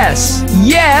 Yes,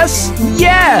 yes,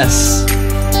 yes!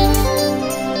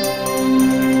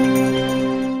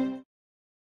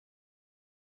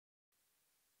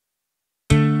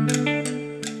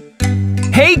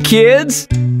 Hey kids,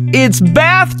 it's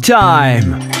bath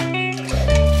time!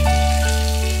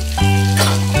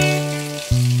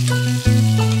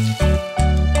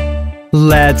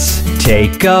 Let's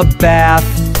take a bath,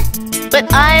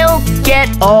 but I'll get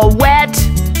all wet.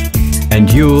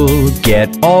 and you'll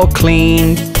get all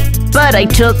cleaned. But I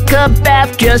took a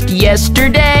bath just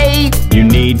yesterday. You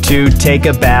need to take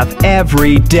a bath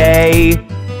every day.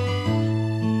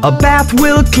 A bath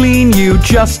will clean you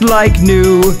just like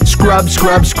new. Scrub,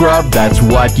 scrub, scrub, that's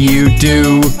what you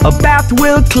do. A bath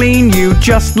will clean you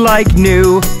just like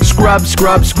new. Scrub,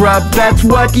 scrub, scrub, that's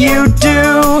what you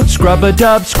do.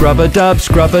 Scrub-a-dub, scrub-a-dub,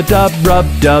 scrub-a-dub,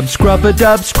 rub-dub,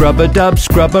 scrub-a-dub, scrub-a-dub,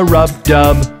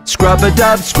 scrub-a-rub-dub.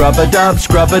 Scrub-a-dub, scrub-a-dub,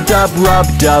 scrub-a-dub,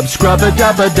 rub-dub,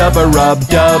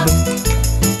 scrub-a-dub-a-dub-a-rub-dub.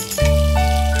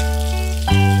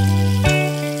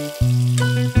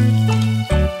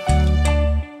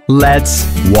 Let's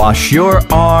wash your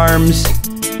arms.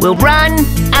 We'll run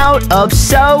out of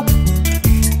soap.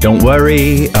 Don't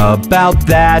worry about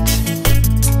that.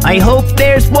 I hope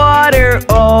there's water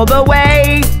all the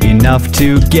way. Enough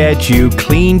to get you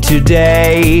clean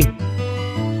today.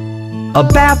 A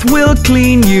bath will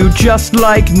clean you just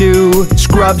like new.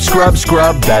 Scrub, scrub,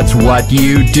 scrub, that's what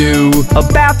you do. A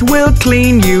bath will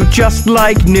clean you just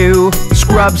like new.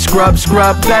 Scrub, scrub,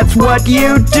 scrub, that's what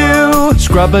you do.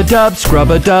 Scrub-a-dub,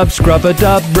 scrub-a-dub,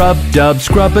 scrub-a-dub, rub-dub,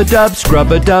 scrub-a-dub,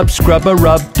 scrub-a-dub,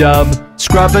 scrub-a-rub-dub.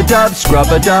 Scrub-a-dub,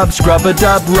 scrub-a-dub,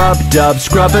 scrub-a-dub, rub-dub,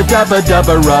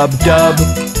 scrub-a-dub-a-dub-a-rub-dub.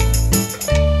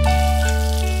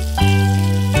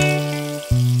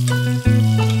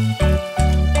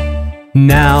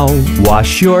 Now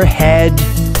wash your head.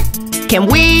 Can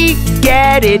we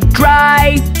get it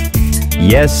dry?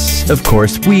 Yes, of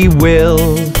course we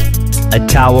will. A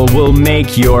towel will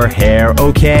make your hair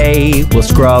okay. We'll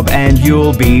scrub and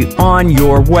you'll be on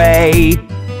your way.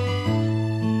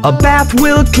 A bath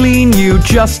will clean you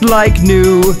just like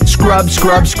new. Scrub,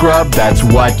 scrub, scrub, that's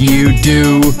what you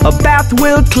do. A bath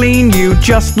will clean you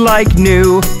just like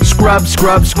new. Scrub,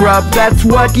 scrub, scrub, that's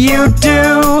what you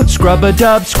do.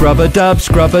 Scrub-a-dub, scrub-a-dub,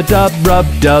 scrub-a-dub,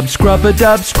 rub-dub,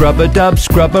 scrub-a-dub, scrub-a-dub,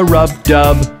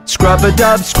 scrub-a-rub-dub.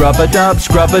 Scrub-a-dub, scrub-a-dub,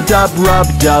 scrub-a-dub,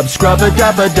 rub-dub,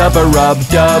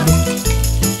 scrub-a-dub-a-dub-a-rub-dub.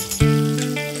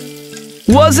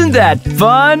 Wasn't that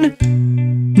fun?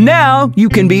 Now you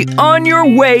can be on your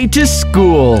way to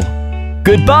school.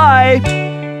 Goodbye!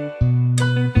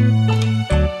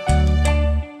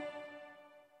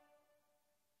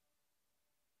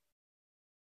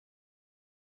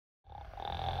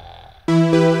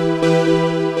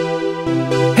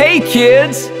 Hey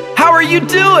kids, how are you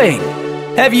doing?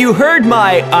 Have you heard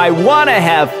my I Wanna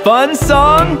Have Fun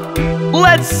song?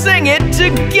 Let's sing it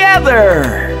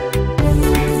together!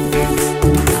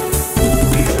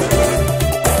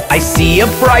 I see a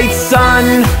bright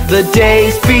sun, the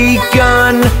day's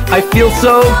begun. I feel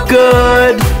so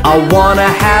good, I wanna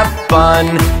have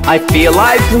fun. I feel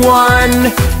I've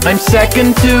won, I'm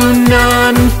second to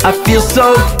none. I feel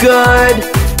so good,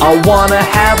 I wanna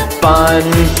have fun.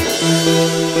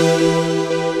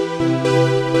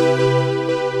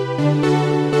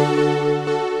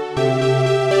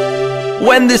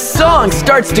 When this song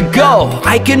starts to go,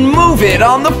 I can move it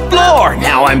on the floor.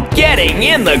 Now I'm getting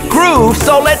in the groove,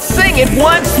 so let's sing it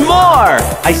once more.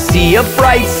 I see a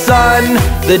bright sun,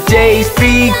 the day's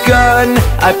begun.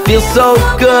 I feel so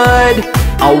good,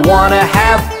 I wanna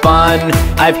have fun.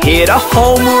 I've hit a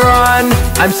home run,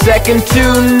 I'm second to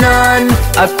none.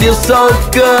 I feel so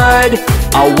good,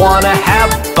 I wanna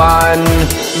have fun.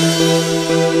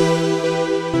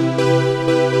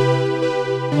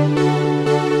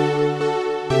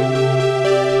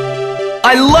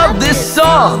 I love this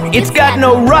song, it's got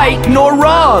no right nor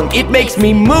wrong. It makes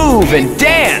me move and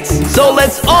dance, so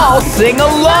let's all sing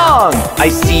along. I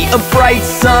see a bright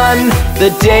sun, the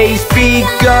day's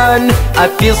begun. I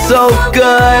feel so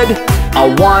good,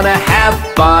 I wanna have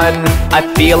fun. I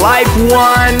feel I've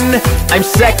won, I'm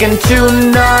second to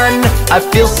none. I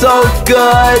feel so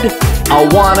good, I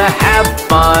wanna have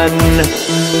fun.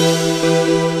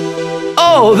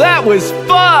 Oh, that was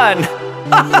fun!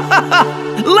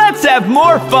 Let's have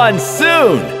more fun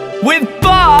soon with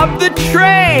Bob the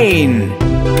Train!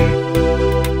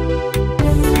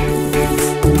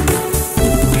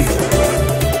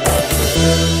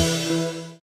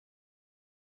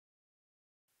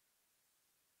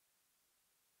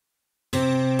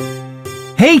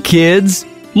 Hey kids,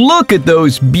 look at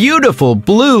those beautiful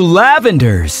blue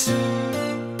lavenders!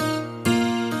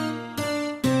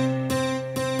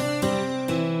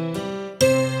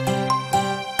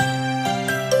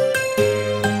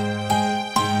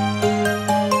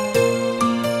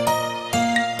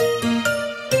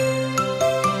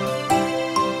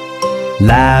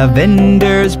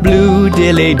 Lavender's blue,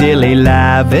 dilly dilly,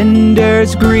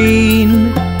 lavender's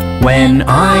green. When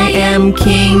I am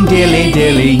king, dilly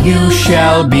dilly, you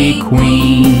shall be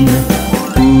queen.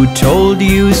 Who told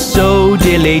you so,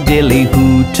 dilly dilly,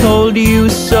 who told you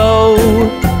so?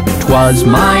 'Twas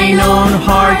mine own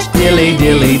heart, dilly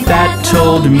dilly, that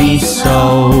told me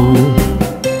so.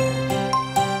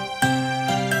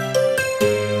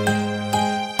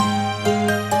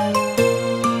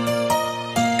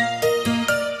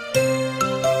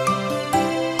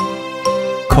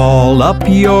 Call up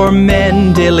your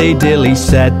men, dilly dilly,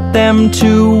 set them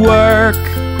to work.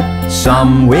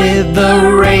 Some with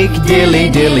a rake, dilly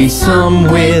dilly, some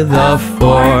with a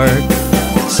fork.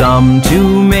 Some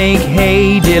to make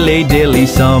hay, dilly dilly,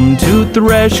 some to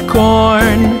thresh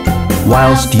corn.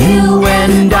 Whilst you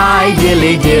and I,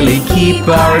 dilly dilly, keep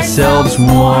ourselves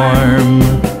warm.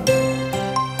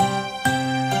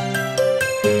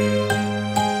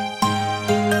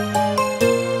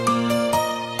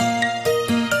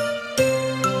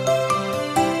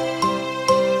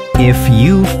 If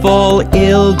you fall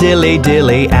ill, dilly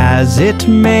dilly, as it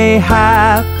may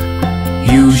hap,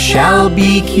 you shall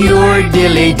be cured,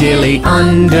 dilly dilly,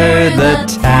 under the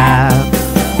tap.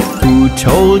 Who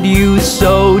told you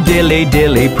so, dilly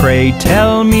dilly, pray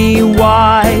tell me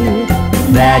why?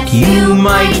 That you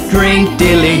might drink,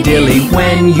 dilly dilly,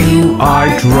 when you are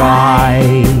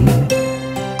dry.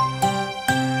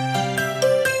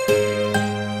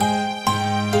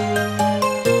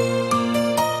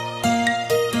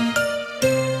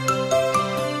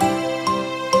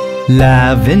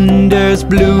 Lavender's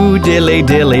blue, dilly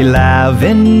dilly,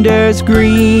 lavender's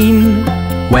green.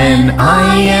 When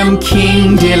I am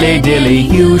king, dilly dilly,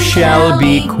 you shall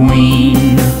be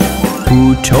queen.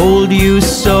 Who told you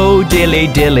so, dilly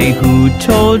dilly, who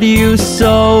told you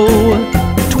so?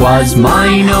 'Twas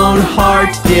mine own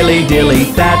heart, dilly dilly,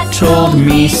 that told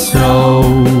me so.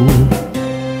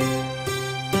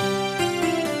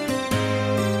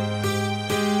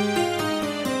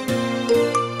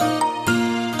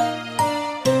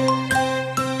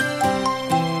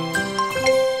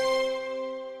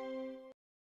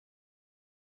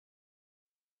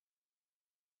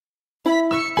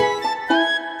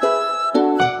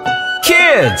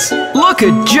 Kids, look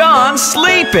at John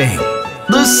sleeping.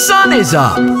 The sun is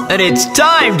up, and it's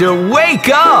time to wake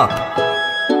up.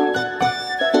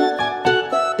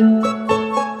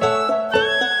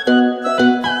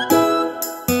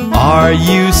 Are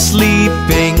you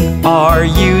sleeping? Are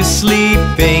you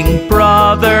sleeping?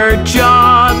 Brother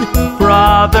John,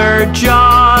 Brother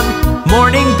John.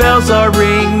 Morning bells are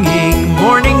ringing,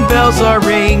 morning bells are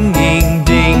ringing.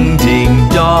 Ding, ding,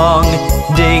 dong,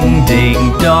 ding,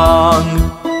 ding, dong.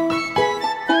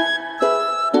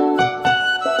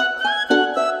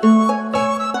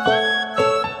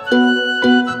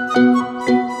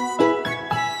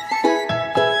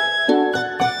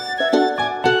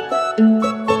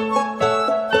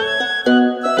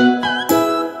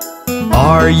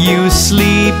 Are you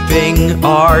sleeping?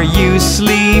 Are you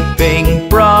sleeping?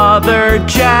 Brother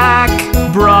Jack,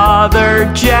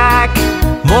 Brother Jack.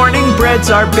 Morning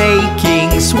gingerbreads are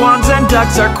baking, swans and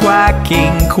ducks are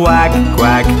quacking. Quack,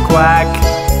 quack, quack,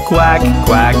 quack,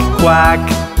 quack, quack.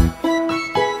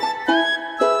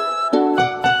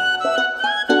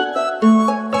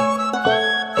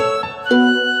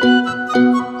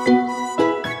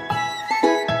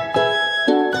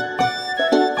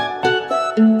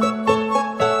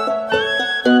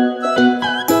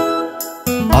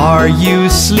 Are you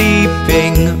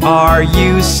sleeping? Are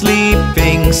you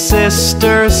sleeping?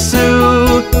 Sister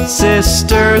Sue,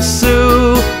 Sister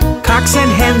Sue. Cocks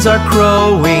and hens are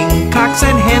crowing, cocks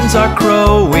and hens are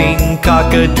crowing.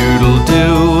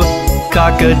 Cock-a-doodle-doo,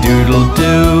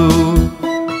 cock-a-doodle-doo.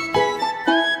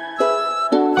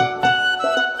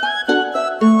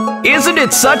 Isn't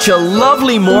it such a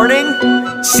lovely morning?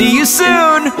 See you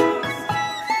soon!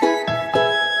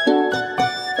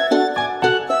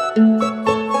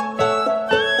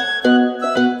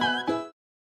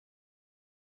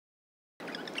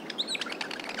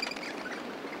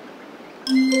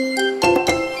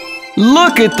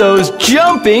 Look at those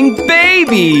jumping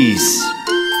babies!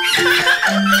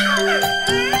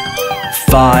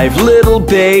 5 little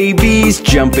babies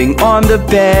jumping on the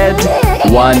bed.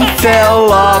 One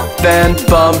fell off and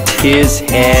bumped his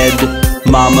head.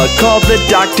 Mama called the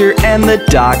doctor and the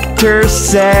doctor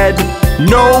said,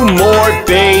 "No more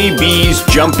babies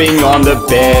jumping on the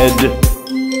bed."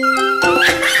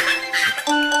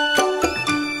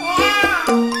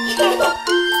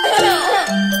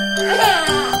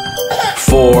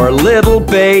 4 little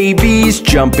babies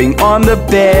jumping on the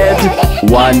bed.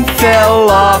 One fell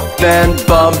off and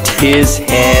bumped his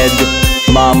head.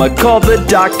 Mama called the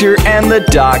doctor and the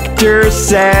doctor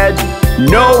said,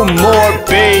 "No more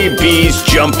babies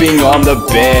jumping on the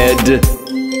bed."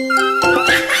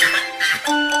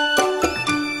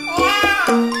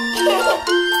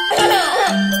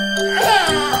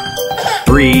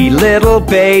 3 little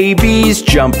babies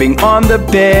jumping on the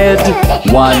bed.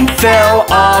 One fell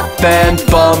off and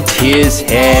bumped his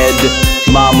head.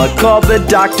 Mama called the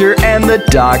doctor and the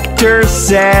doctor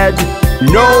said,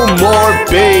 "No more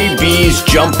babies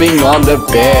jumping on the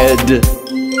bed."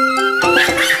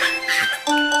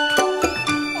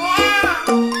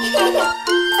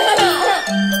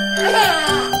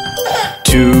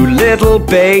 Two little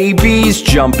babies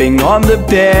jumping on the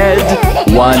bed.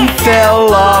 One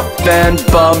fell off and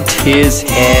bumped his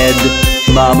head.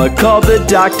 Mama called the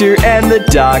doctor and the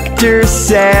doctor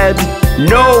said,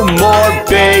 "No more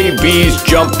babies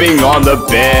jumping on the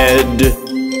bed."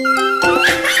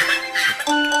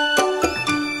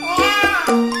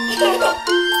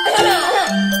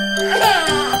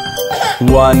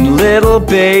 One little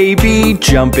baby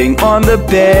jumping on the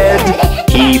bed.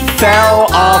 He fell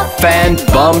off and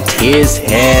bumped his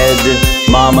head.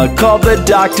 Mama called the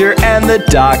doctor and the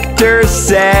doctor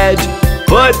said,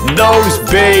 "Put those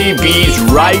babies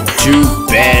right to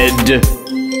bed."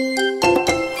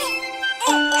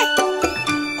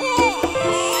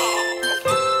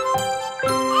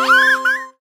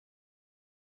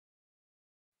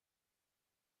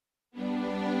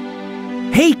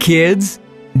 Hey kids,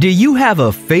 do you have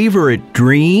a favorite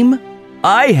dream?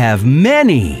 I have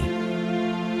many.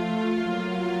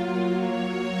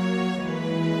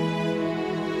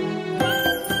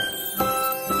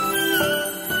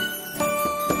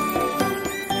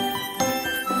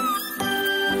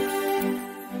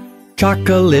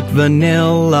 Chocolate,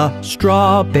 vanilla,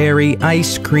 strawberry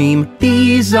ice cream,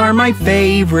 these are my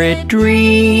favorite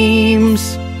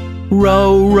dreams.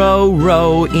 Row, row,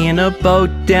 row in a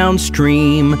boat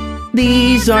downstream,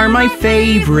 these are my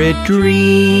favorite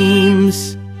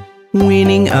dreams.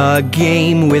 Winning a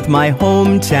game with my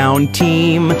hometown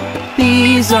team,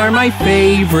 these are my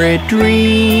favorite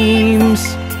dreams.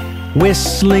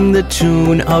 Whistling the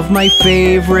tune of my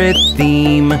favorite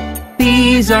theme,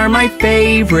 these are my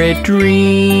favorite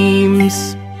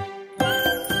dreams.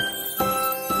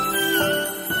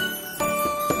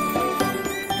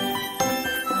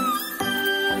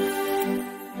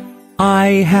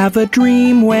 I have a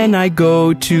dream when I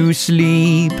go to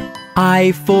sleep.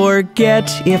 I forget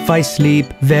if I sleep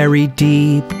very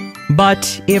deep. But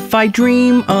if I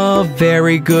dream a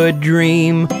very good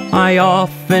dream, I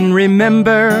often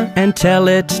remember and tell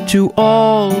it to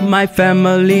all my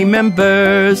family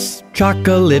members.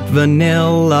 Chocolate,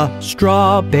 vanilla,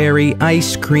 strawberry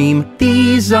ice cream,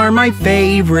 these are my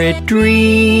favorite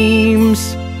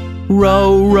dreams.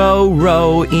 Row, row,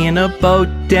 row in a boat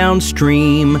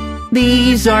downstream,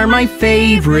 these are my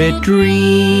favorite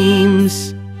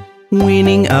dreams.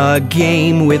 Winning a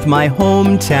game with my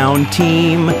hometown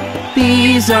team,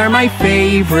 these are my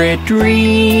favorite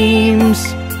dreams.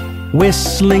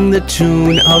 Whistling the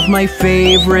tune of my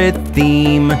favorite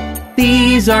theme,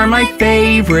 These are my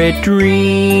favorite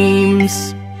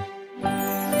dreams.